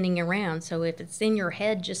 just spinning around. So if it's in your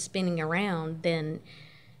head just spinning around, then,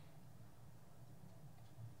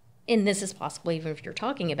 and this is possible even if you're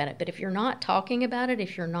talking about it, but if you're not talking about it,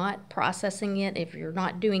 if you're not processing it, if you're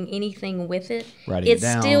not doing anything with it, Writing it it's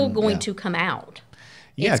down, still going yeah. to come out.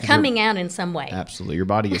 Yeah, It's 'cause coming out in some way. Absolutely. Your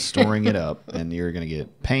body is storing it up and you're going to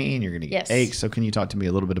get pain, you're going to get Yes. aches. So can you talk to me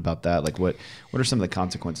a little bit about that? Like what are some of the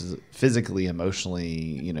consequences physically, emotionally,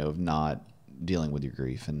 you know, of not dealing with your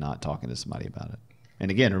grief and not talking to somebody about it? And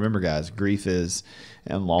again, remember guys, grief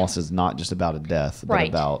and loss is not just about a death, but Right.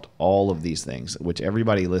 about all of these things, which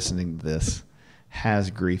everybody listening to this has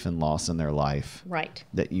grief and loss in their life Right.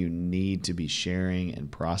 that you need to be sharing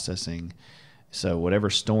and processing. So whatever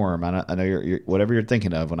storm, I know you're whatever you're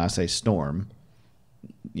thinking of when I say storm,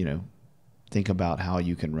 you know, think about how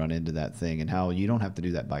you can run into that thing and how you don't have to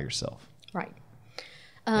do that by yourself. Right.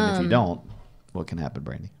 And if you don't, what can happen,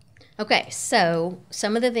 Brandy? Okay, so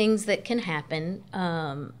some of the things that can happen,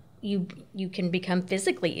 you can become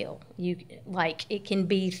physically ill. It can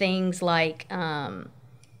be things like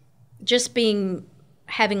just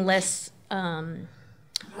having less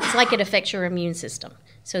it's like it affects your immune system.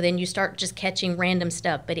 So then you start just catching random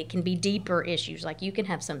stuff, but it can be deeper issues. Like you can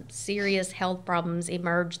have some serious health problems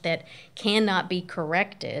emerge that cannot be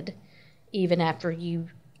corrected even after you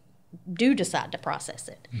do decide to process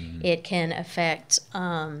it. Mm-hmm. It can affect,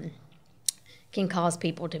 can cause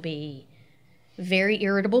people to be very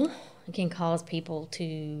irritable. It can cause people to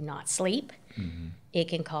not sleep. Mm-hmm. It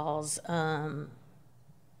can cause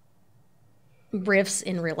rifts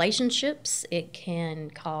in relationships. It can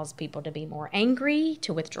cause people to be more angry,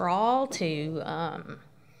 to withdraw, to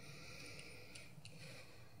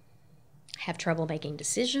have trouble making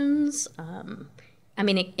decisions. I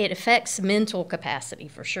mean, it affects mental capacity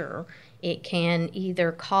for sure. It can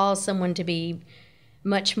either cause someone to be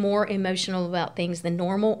much more emotional about things than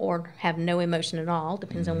normal or have no emotion at all.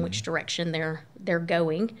 Depends on which direction they're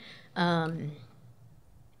going.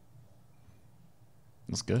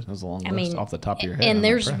 That's good. That was a long list off the top of your head. And I'm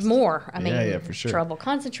there's impressed. more. I mean, yeah, for sure. Trouble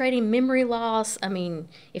concentrating, memory loss. I mean,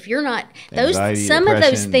 if you're not Anxiety, some of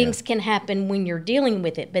those depression, things can happen when you're dealing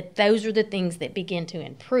with it, but those are the things that begin to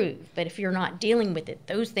improve. But if you're not dealing with it,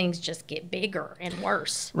 those things just get bigger and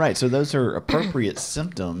worse. Right. So those are appropriate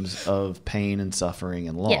symptoms of pain and suffering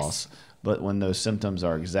and loss. Yes. But when those symptoms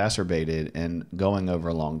are exacerbated and going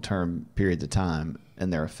over long-term periods of time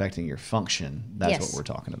and they're affecting your function, that's what we're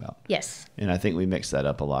talking about. Yes. And I think we mix that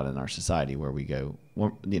up a lot in our society where we go,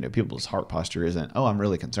 well, you know, people's heart posture isn't, oh, I'm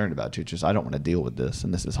really concerned about you. It's just, I don't want to deal with this.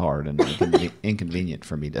 And this is hard and it can be inconvenient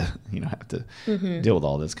for me to, you know, have to deal with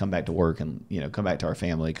all this, come back to work and, you know, come back to our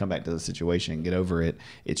family, come back to the situation, get over it.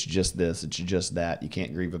 It's just this, it's just that. You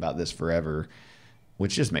can't grieve about this forever,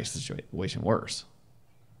 which just makes the situation worse.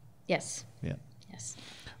 Yes. Yeah. Yes.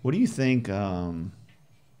 What do you think? What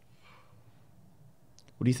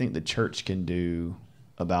do you think the church can do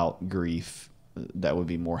about grief that would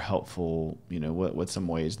be more helpful? You know, what's some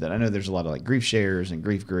ways that I know there's a lot of like grief shares and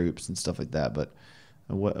grief groups and stuff like that, but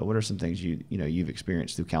what are some things you've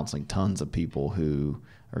experienced through counseling tons of people who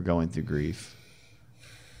are going through grief?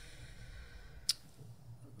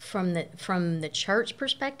 From the church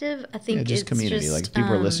perspective, I think just it's community. just, like if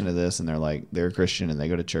people are listening to this and they're a Christian and they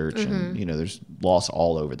go to church and you know there's loss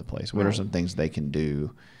all over the place. What are some things they can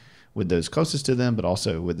do with those closest to them, but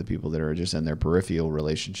also with the people that are just in their peripheral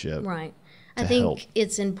relationship? Right. I think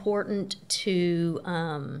it's important to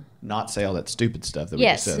not say all that stupid stuff that we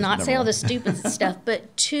just said. Not say all the stupid stuff,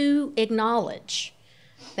 but to acknowledge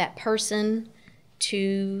that person,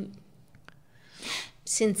 to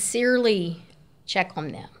sincerely check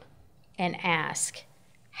on them and ask,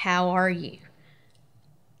 how are you?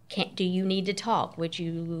 Do you need to talk? Would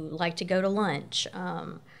you like to go to lunch?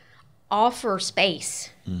 Offer space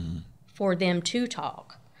for them to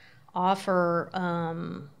talk. Offer.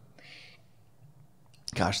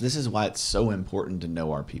 Gosh, this is why it's so important to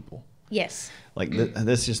know our people. Yes. Like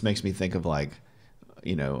this just makes me think of like,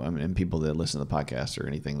 you know, I mean, and people that listen to the podcast or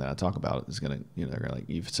anything that I talk about is gonna, you know, they're gonna like,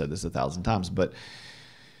 you've said this 1,000 times, but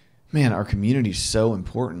man, our community is so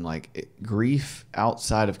important. Like grief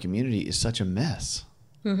outside of community is such a mess.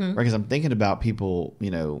 Right? Because I'm thinking about people,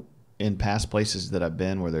 you know, in past places that I've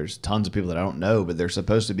been where there's tons of people that I don't know, but they're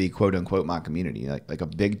supposed to be quote unquote my community, like a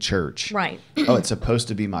big church. Right. Oh, it's supposed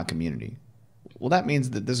to be my community. Well, that means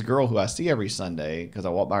that this girl who I see every Sunday because I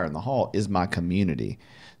walk by her in the hall is my community.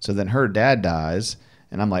 So then her dad dies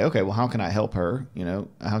and I'm like, okay, well, how can I help her? You know,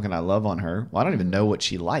 how can I love on her? Well, I don't even know what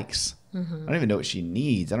she likes. I don't even know what she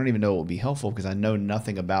needs. I don't even know what would be helpful because I know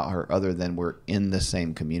nothing about her other than we're in the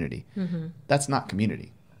same community. That's not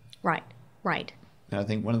community. Right. Right. And I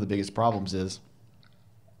think one of the biggest problems is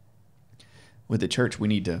with the church, we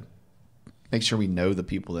need to make sure we know the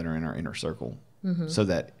people that are in our inner circle so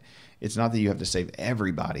that it's not that you have to save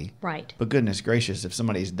everybody. Right. But goodness gracious, if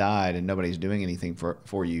somebody's died and nobody's doing anything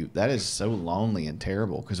for you, that is so lonely and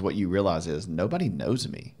terrible because what you realize is nobody knows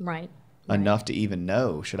me. Right. Enough to even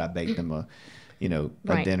know, should I bake them a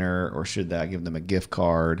dinner or should I give them a gift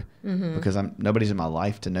card? Because nobody's in my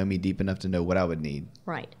life to know me deep enough to know what I would need.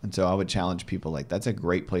 Right. And so I would challenge people like that's a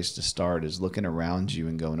great place to start is looking around you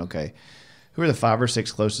and going, okay, who are the 5 or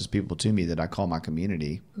 6 closest people to me that I call my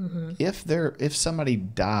community? If somebody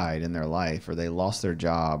died in their life or they lost their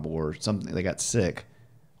job or something, they got sick,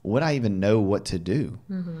 would I even know what to do?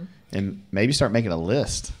 And maybe start making a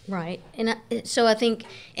list. Right. And so I think,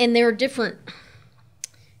 and there are different,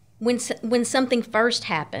 when something first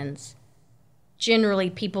happens, generally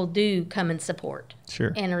people do come and support.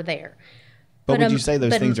 Sure. And are there. But would you say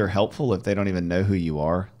those things are helpful if they don't even know who you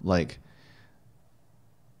are? Like,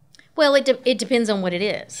 well, it depends on what it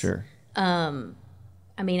is. Sure.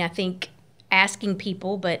 I mean, I think asking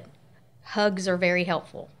people, but hugs are very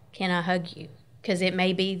helpful. Can I hug you? Because it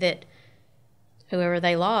may be that whoever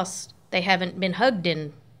they lost, they haven't been hugged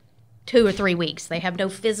in 2 or 3 weeks. They have no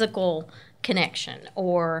physical connection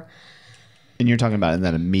or... And you're talking about in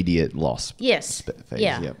that immediate loss Yes. phase.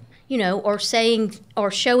 Yeah. Yep. You know, or saying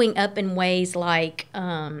or showing up in ways like,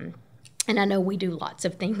 and I know we do lots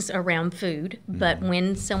of things around food, but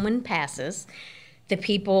when someone passes, the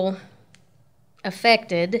people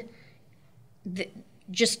affected,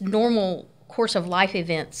 just normal course of life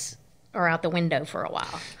events are out the window for a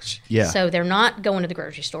while. Yeah. So they're not going to the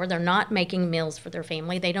grocery store. They're not making meals for their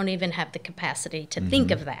family. They don't even have the capacity to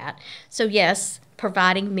think of that. So yes,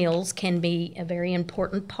 providing meals can be a very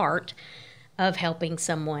important part of helping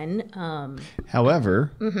someone.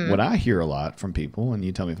 However, what I hear a lot from people, and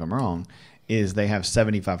you tell me if I'm wrong, is they have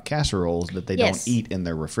 75 casseroles that they Yes. don't eat in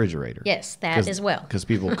their refrigerator. Yes, that as well. Because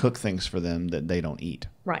people cook things for them that they don't eat.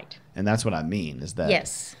 Right. And that's what I mean, is that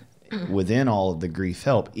Yes. within all of the grief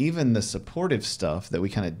help, even the supportive stuff that we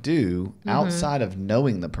kind of do outside of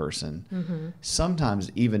knowing the person,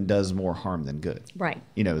 sometimes even does more harm than good. Right.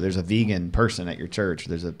 You know, there's a vegan person at your church,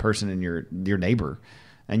 there's a person in your neighbor,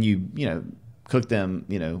 and you cook them,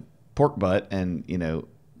 pork butt and,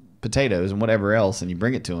 potatoes and whatever else, and you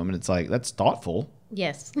bring it to them, and it's like, that's thoughtful.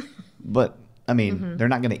 Yes. But, I mean, they're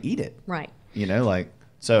not going to eat it. Right.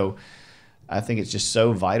 So I think it's just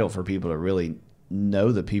so vital for people to really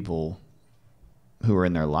know the people who are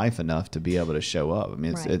in their life enough to be able to show up. I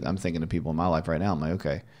mean, Right. I'm thinking of people in my life right now. I'm like,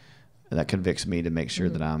 okay, that convicts me to make sure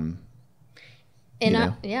that I'm, And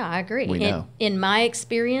know, I agree. we know. In my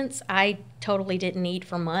experience, I totally didn't eat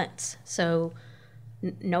for months. So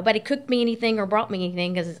nobody cooked me anything or brought me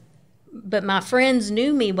anything. But my friends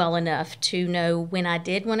knew me well enough to know when I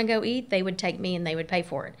did want to go eat, they would take me and they would pay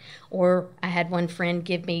for it. Or I had one friend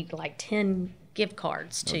give me like 10 gift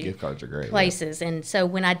cards to gift cards are great. places. And so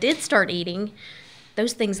when I did start eating,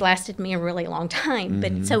 those things lasted me a really long time.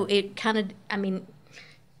 But so it kind of,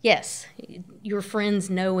 yes, your friends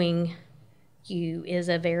knowing you is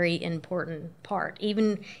a very important part.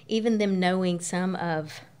 Even them knowing some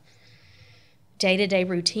of day-to-day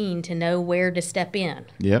routine to know where to step in.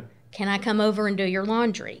 Yep. Can I come over and do your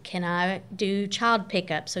laundry? Can I do child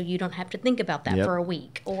pickup so you don't have to think about that for a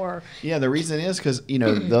week? Or Yeah, the reason is because,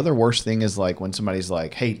 the other worst thing is like when somebody's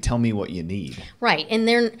like, hey, tell me what you need. right,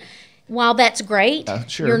 and while that's great,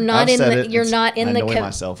 Sure. you're not I've said it. you're It's- not in I the annoy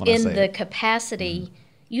myself when I say it. capacity.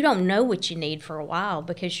 You don't know what you need for a while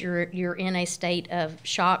because you're in a state of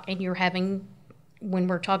shock, and you're having, when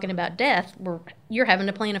we're talking about death, you're having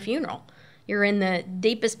to plan a funeral. You're in the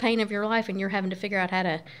deepest pain of your life, and you're having to figure out how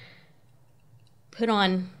to put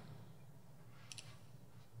on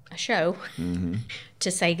a show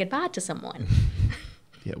to say goodbye to someone.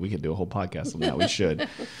 Yeah, we could do a whole podcast on that. We should.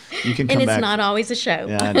 You can come And it's back. not always a show.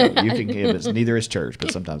 Yeah, I know. You can. It's neither is church,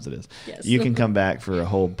 but sometimes it is. Yes. You can come back for a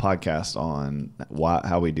whole podcast on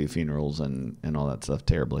how we do funerals and all that stuff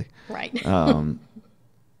terribly. Right.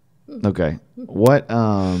 Okay. What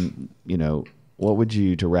what would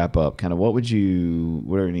you, to wrap up,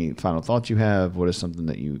 what are any final thoughts you have? What is something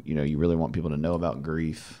that you really want people to know about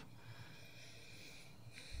grief?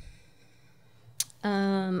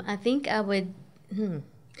 I think I would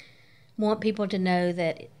want people to know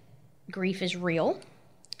that grief is real.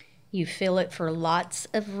 You feel it for lots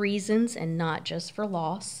of reasons and not just for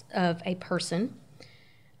loss of a person.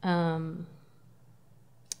 And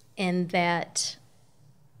that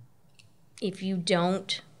if you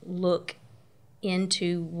don't look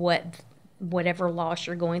into whatever loss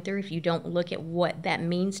you're going through, if you don't look at what that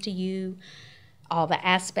means to you, all the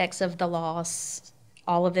aspects of the loss,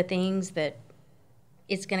 all of the things, that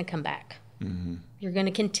it's going to come back. Mm-hmm. You're going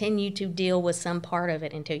to continue to deal with some part of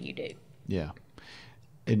it until you do. Yeah.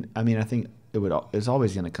 And I mean, I think it's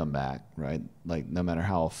always going to come back, right? Like no matter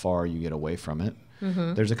how far you get away from it.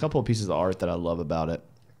 Mm-hmm. There's a couple of pieces of art that I love about it,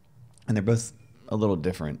 and they're both a little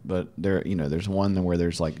different, but there's one where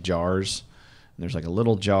there's like jars. There's like a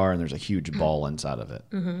little jar and there's a huge ball inside of it.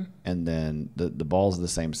 Mm-hmm. And then the ball's the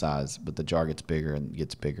same size, but the jar gets bigger and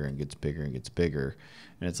gets bigger and gets bigger and gets bigger.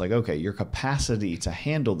 And it's like, okay, your capacity to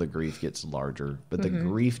handle the grief gets larger, but the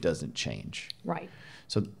grief doesn't change. Right.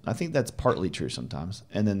 So I think that's partly true sometimes.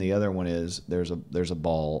 And then the other one is there's a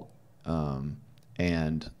ball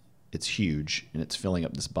and it's huge and it's filling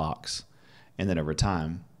up this box. And then over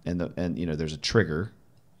time, and there's a trigger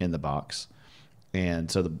in the box.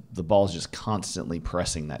 And so the ball's just constantly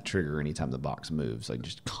pressing that trigger anytime the box moves, like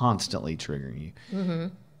just constantly triggering you. Mm-hmm.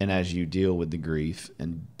 And as you deal with the grief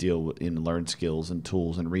and learn skills and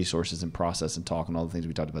tools and resources and process and talk and all the things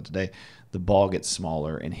we talked about today, the ball gets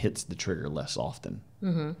smaller and hits the trigger less often.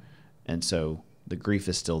 Mm-hmm. And so the grief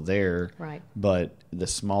is still there, right? But the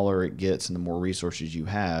smaller it gets and the more resources you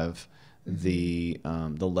have, the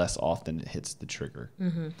less often it hits the trigger.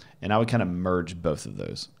 And I would kind of merge both of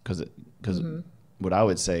those because what I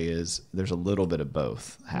would say is there's a little bit of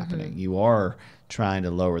both happening. You are trying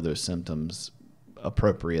to lower those symptoms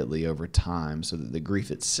appropriately over time so that the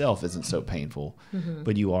grief itself isn't so painful,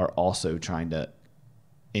 but you are also trying to,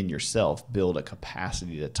 in yourself, build a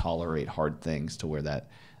capacity to tolerate hard things to where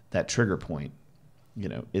that trigger point,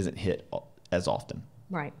 isn't hit as often.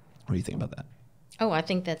 Right. What do you think about that? Oh, I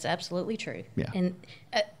think that's absolutely true. Yeah. And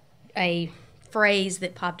a phrase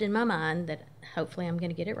that popped in my mind that hopefully I'm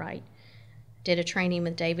going to get it right. Did a training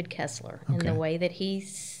with David Kessler, and the way that he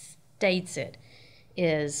states it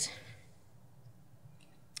is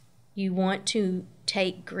you want to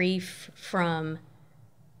take grief from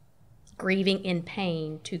grieving in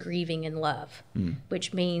pain to grieving in love,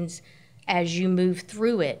 which means as you move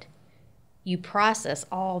through it, you process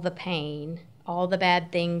all the pain, all the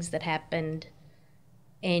bad things that happened,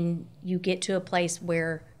 and you get to a place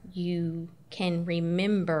where you can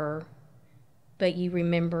remember, but you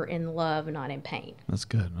remember in love, not in pain. That's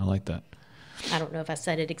good. I like that. I don't know if I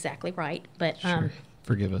said it exactly right, but Sure.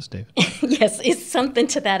 Forgive us, David. yes, it's something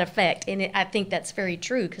to that effect. And I think that's very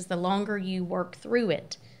true because the longer you work through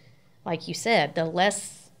it, like you said, the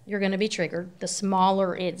less you're going to be triggered, the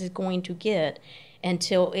smaller it's going to get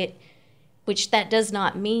until it, which that does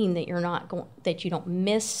not mean that you're not going, that you don't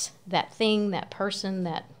miss that thing, that person,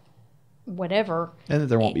 that whatever. And that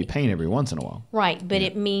there won't be pain every once in a while. Right, but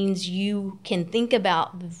it means you can think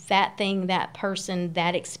about that thing, that person,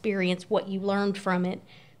 that experience, what you learned from it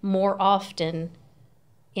more often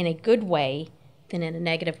in a good way than in a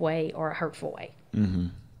negative way or a hurtful way.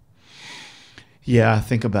 Yeah,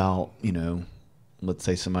 think about, let's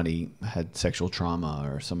say somebody had sexual trauma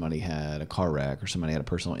or somebody had a car wreck or somebody had a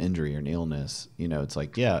personal injury or an illness. It's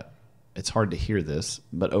like, yeah, it's hard to hear this,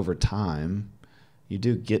 but over time, you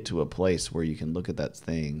do get to a place where you can look at that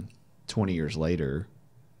thing 20 years later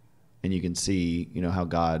and you can see, how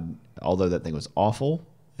God, although that thing was awful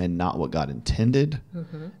and not what God intended,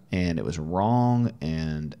 and it was wrong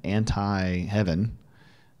and anti-heaven,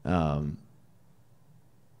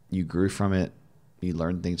 you grew from it, you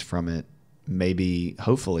learned things from it. Maybe,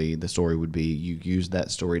 hopefully, the story would be you used that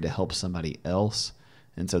story to help somebody else,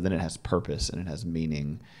 and so then it has purpose and it has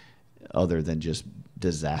meaning other than just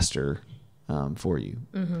disaster for you.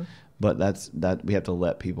 But that we have to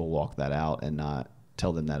let people walk that out and not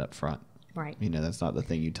tell them that up front. Right. That's not the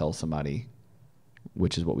thing you tell somebody,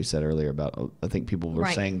 which is what we said earlier about, I think people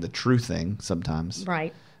were saying the true thing sometimes.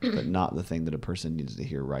 Right. But not the thing that a person needs to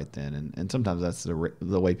hear right then. And sometimes that's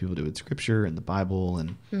the way people do it, Scripture and the Bible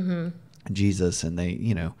and Jesus. And they,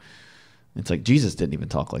 it's like Jesus didn't even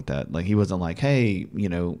talk like that. Like he wasn't like, hey,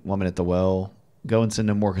 woman at the well, go and sin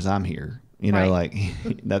no more because I'm here. Like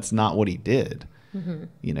that's not what he did.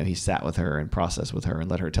 He sat with her and processed with her and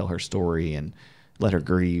let her tell her story and let her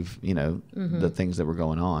grieve, the things that were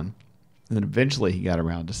going on. And then eventually he got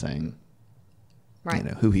around to saying,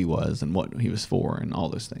 who he was and what he was for and all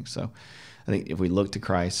those things. So I think if we look to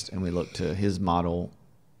Christ and we look to his model,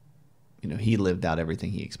 he lived out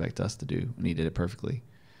everything he expects us to do and he did it perfectly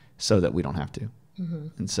so that we don't have to.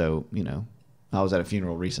 And so, I was at a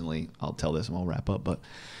funeral recently. I'll tell this and we'll wrap up, but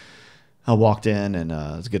I walked in and it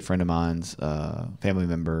was a good friend of mine's, family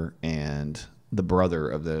member, and the brother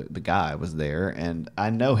of the guy was there, and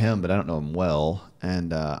I know him, but I don't know him well.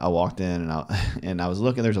 And I walked in and I was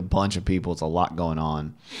looking, there's a bunch of people. It's a lot going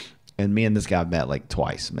on. And me and this guy met like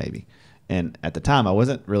twice maybe. And at the time I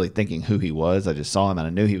wasn't really thinking who he was. I just saw him and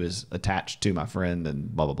I knew he was attached to my friend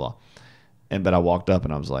and blah, blah, blah. But I walked up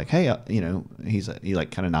and I was like, hey, he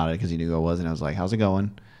like kind of nodded because he knew who I was. And I was like, how's it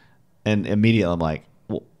going? And immediately I'm like,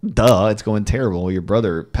 well, duh, it's going terrible. Your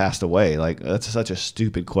brother passed away. Like, that's such a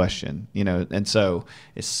stupid question, And so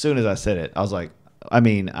as soon as I said it, I was like, I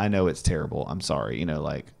know it's terrible. I'm sorry.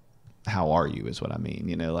 Like, how are you is what I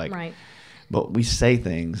mean, right. But we say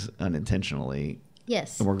things unintentionally.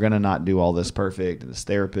 Yes. And we're going to not do all this perfect. As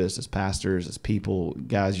therapists, as pastors, as people,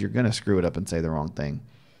 guys, you're going to screw it up and say the wrong thing.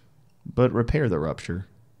 But repair the rupture.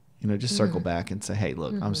 Just circle back and say, hey,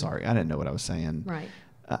 look, I'm sorry. I didn't know what I was saying. Right.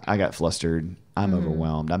 I got flustered. I'm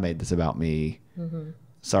overwhelmed. I made this about me.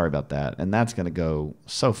 Sorry about that. And that's going to go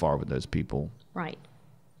so far with those people. Right.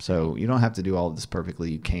 So you don't have to do all of this perfectly.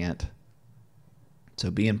 You can't. So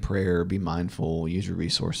be in prayer, be mindful, use your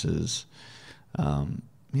resources, and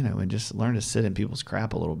just learn to sit in people's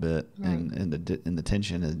crap a little bit and the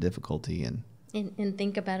tension and the difficulty. And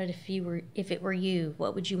think about it, if it were you,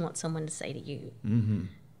 what would you want someone to say to you?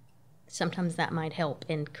 Sometimes that might help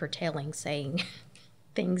in curtailing saying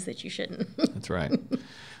things that you shouldn't. That's right.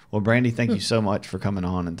 Well, Brandy, thank you so much for coming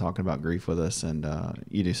on and talking about grief with us. And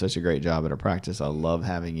you do such a great job at our practice. I love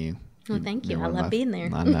having you. Well, thank you. I love being there.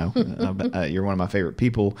 I know. You're one of my favorite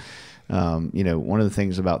people. One of the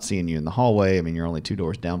things about seeing you in the hallway, I mean, you're only 2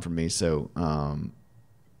 doors down from me. So,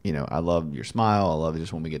 I love your smile. I love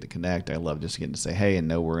just when we get to connect. I love just getting to say, hey, and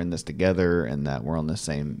know we're in this together and that we're on the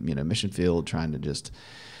same, mission field trying to just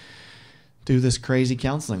do this crazy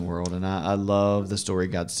counseling world. And I love the story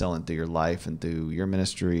God's telling through your life and through your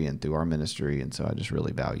ministry and through our ministry. And so I just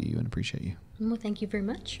really value you and appreciate you. Well, thank you very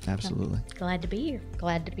much. Absolutely. I'm glad to be here.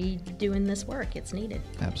 Glad to be doing this work. It's needed.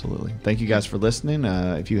 Absolutely. Thank you guys for listening.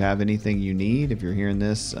 If you have anything you need, if you're hearing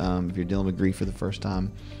this, if you're dealing with grief for the first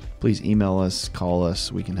time, please email us, call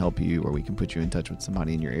us. We can help you, or we can put you in touch with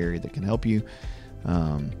somebody in your area that can help you.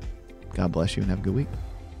 God bless you and have a good week.